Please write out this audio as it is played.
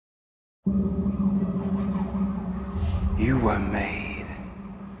You were made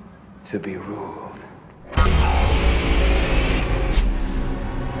to be ruled.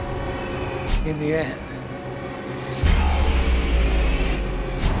 In the end,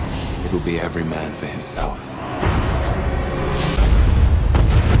 it'll be every man for himself.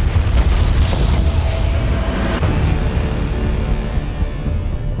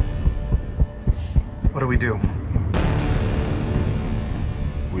 What do we do?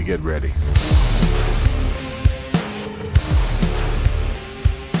 We get ready.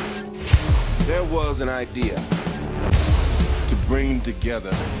 There was an idea to bring together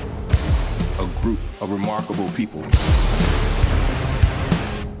a group of remarkable people.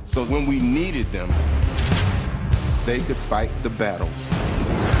 So when we needed them, they could fight the battles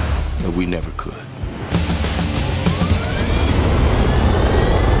that we never could.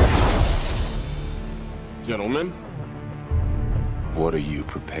 Gentlemen, what are you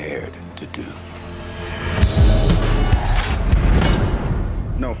prepared to do?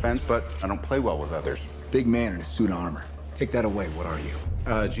 No offense, but I don't play well with others. Big man in a suit of armor. Take that away, what are you?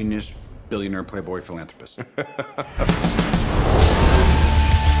 Genius, billionaire, playboy, philanthropist.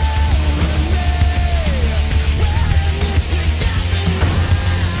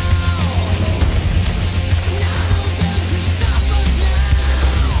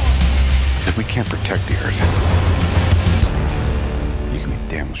 If we can't protect the Earth, you can be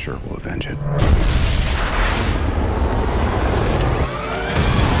damn sure we'll avenge it.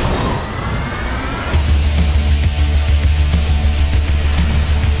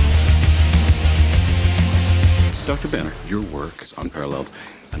 Dr. Banner, your work is unparalleled,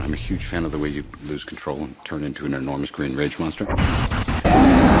 and I'm a huge fan of the way you lose control and turn into an enormous green rage monster.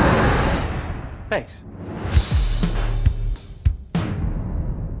 Thanks.